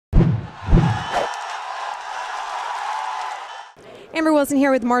Amber Wilson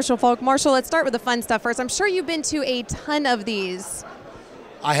here with Marshall Faulk. Marshall, let's start with the fun stuff first. I'm sure you've been to a ton of these.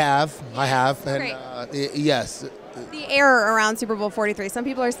 I have, and Great. yes. The air around Super Bowl 43. Some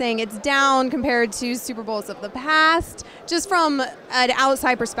people are saying it's down compared to Super Bowls of the past, just from an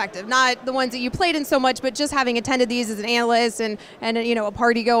outside perspective, not the ones that you played in so much, but just having attended these as an analyst and a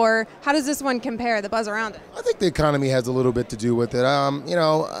party goer. How does this one compare, the buzz around it? I think the economy has a little bit to do with it.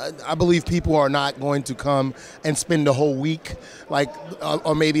 I believe people are not going to come and spend the whole week,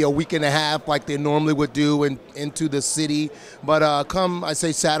 or maybe a week and a half, like they normally would do into the city. But come, I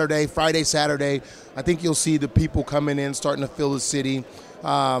say Friday, Saturday, I think you'll see the people coming in, starting to fill the city.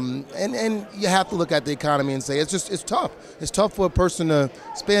 And you have to look at the economy and say it's tough. It's tough for a person to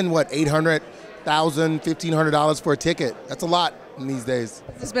spend $800,000, $1,500 for a ticket. That's a lot in these days.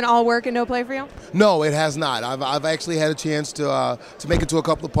 Has this been all work and no play for you? No, it has not. I've actually had a chance to make it to a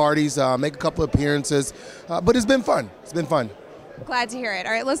couple of parties, make a couple of appearances, but it's been fun. It's been fun. Glad to hear it.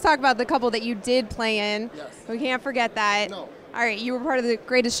 All right, let's talk about the couple that you did play in. Yes. We can't forget that. No. All right, you were part of the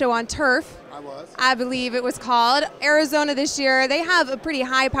greatest show on turf. I was. I believe it was called. Arizona this year, they have a pretty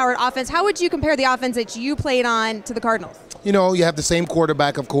high-powered offense. How would you compare the offense that you played on to the Cardinals? You have the same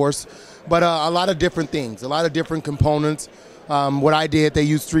quarterback, of course, but a lot of different things, a lot of different components. What I did, they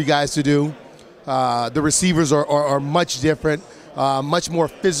used 3 guys to do. The receivers are much different, much more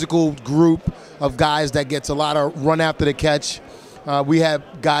physical group of guys that gets a lot of run after the catch. We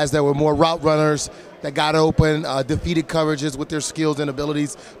have guys that were more route runners, that got open, defeated coverages with their skills and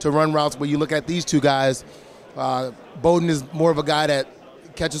abilities to run routes. But you look at these 2 guys, Bowden is more of a guy that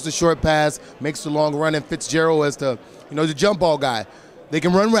catches the short pass, makes the long run, and Fitzgerald is the jump ball guy. They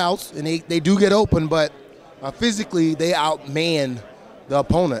can run routes, and they do get open, but physically they outman the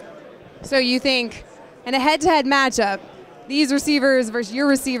opponent. So you think in a head-to-head matchup, these receivers versus your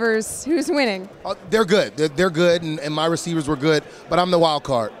receivers, who's winning? They're good. They're good, and my receivers were good, but I'm the wild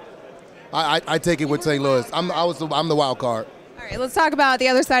card. I take it with St. Louis. I'm the wild card. All right, let's talk about the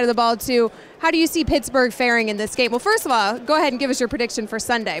other side of the ball, too. How do you see Pittsburgh faring in this game? Well, first of all, go ahead and give us your prediction for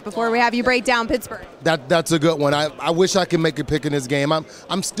Sunday before we have you break down Pittsburgh. That's a good one. I wish I could make a pick in this game.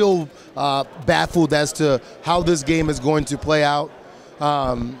 I'm still baffled as to how this game is going to play out.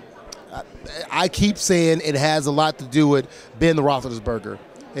 I keep saying it has a lot to do with Ben Roethlisberger.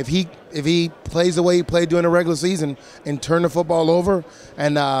 If he plays the way he played during the regular season and turn the football over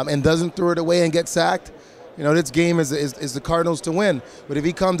and doesn't throw it away and get sacked, this game is the Cardinals to win. But if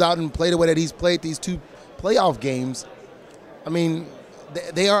he comes out and play the way that he's played these 2 playoff games, I mean,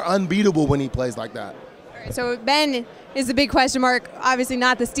 they are unbeatable when he plays like that. All right, so Ben is a big question mark. Obviously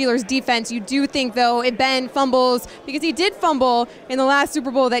not the Steelers' defense. You do think, though, if Ben fumbles, because he did fumble in the last Super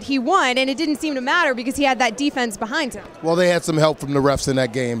Bowl that he won, and it didn't seem to matter because he had that defense behind him. Well, they had some help from the refs in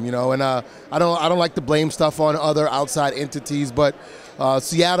that game, and I don't like to blame stuff on other outside entities, but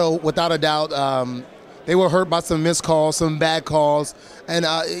Seattle, without a doubt, they were hurt by some missed calls, some bad calls, and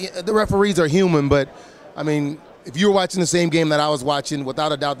the referees are human, but, I mean, if you were watching the same game that I was watching,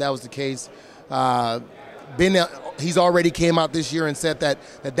 without a doubt that was the case. Ben, he's already came out this year and said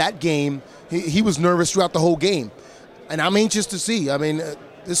that game, he was nervous throughout the whole game. And I'm anxious to see. I mean,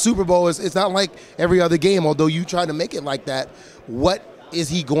 the Super Bowl it's not like every other game, although you try to make it like that. What is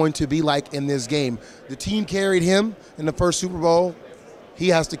he going to be like in this game? The team carried him in the first Super Bowl. He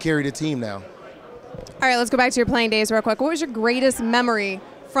has to carry the team now. All right, let's go back to your playing days real quick. What was your greatest memory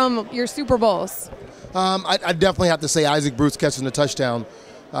from your Super Bowls? I definitely have to say Isaac Bruce catching the touchdown.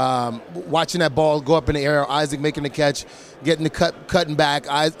 Watching that ball go up in the air, Isaac making the catch, getting the cutting back,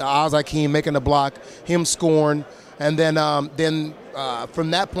 Oz Hakeem making the block, him scoring, and then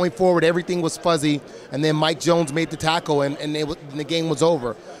from that point forward, everything was fuzzy, and then Mike Jones made the tackle, and the game was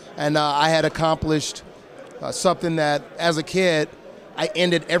over. And I had accomplished something that, as a kid, I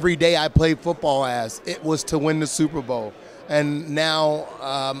ended every day I played football as. It was to win the Super Bowl, and now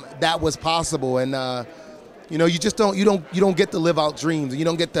that was possible, and. You just don't get to live out dreams. You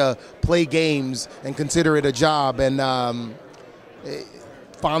don't get to play games and consider it a job. And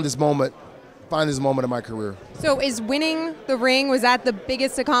find this moment in my career. So is winning the ring, was that the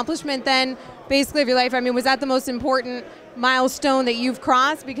biggest accomplishment then, basically, of your life? I mean, was that the most important milestone that you've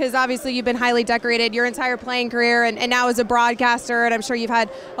crossed? Because obviously you've been highly decorated your entire playing career, and now as a broadcaster, and I'm sure you've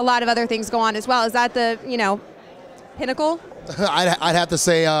had a lot of other things go on as well. Is that the pinnacle? I'd have to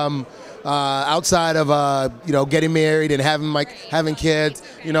say. Outside of getting married and having kids,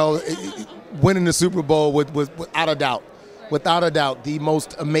 winning the Super Bowl was without a doubt the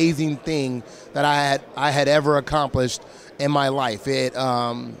most amazing thing that I had ever accomplished in my life. It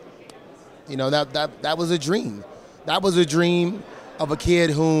that was a dream. That was a dream of a kid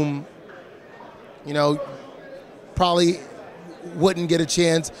whom, you know, probably wouldn't get a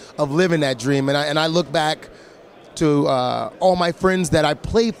chance of living that dream. And I look back to all my friends that I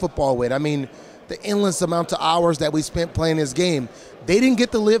played football with. I mean, the endless amount of hours that we spent playing this game. They didn't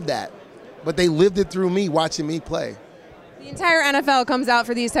get to live that, but they lived it through me, watching me play. The entire NFL comes out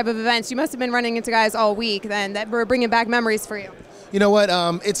for these type of events. You must have been running into guys all week then that were bringing back memories for you. You know what?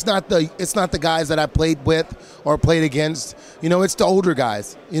 It's not the guys that I played with or played against. You know, it's the older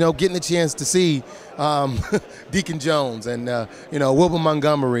guys. You know, getting the chance to see Deacon Jones and you know, Wilbur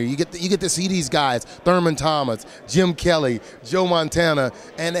Montgomery. You get to see these guys: Thurman Thomas, Jim Kelly, Joe Montana,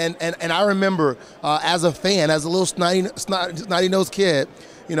 and I remember as a fan, as a little snotty-nosed kid,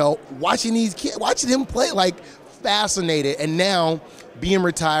 you know, watching these kids, watching him play, like fascinated. And now, being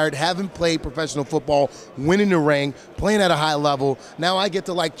retired, having played professional football, winning the ring, playing at a high level, now I get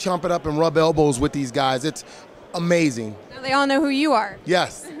to like chomp it up and rub elbows with these guys. It's amazing. Now they all know who you are.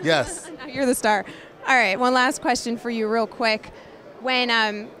 Yes, yes. Now you're the star. All right, one last question for you real quick. When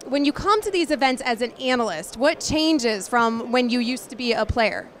you come to these events as an analyst, what changes from when you used to be a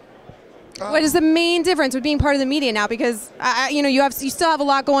player? What is the main difference with being part of the media now? Because you know, you still have a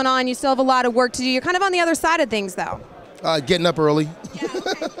lot going on. You still have a lot of work to do. You're kind of on the other side of things, though. Getting up early. Yeah,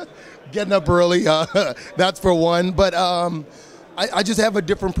 okay. Getting up early. That's for one. But I just have a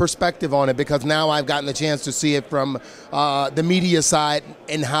different perspective on it because now I've gotten the chance to see it from the media side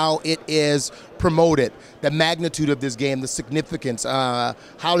and how it is promoted, the magnitude of this game, the significance, how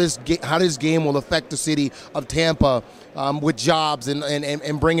this game will affect the city of Tampa with jobs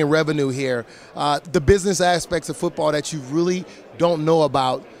and bringing revenue here. The business aspects of football that you really don't know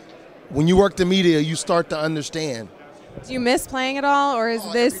about. When you work the media, you start to understand. Do you miss playing at all, or is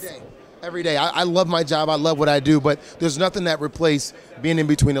this? Every day. I love my job. I love what I do, but there's nothing that replaces being in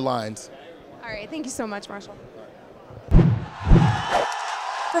between the lines. All right. Thank you so much, Marshall.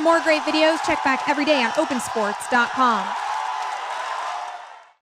 For more great videos, check back every day on opensports.com.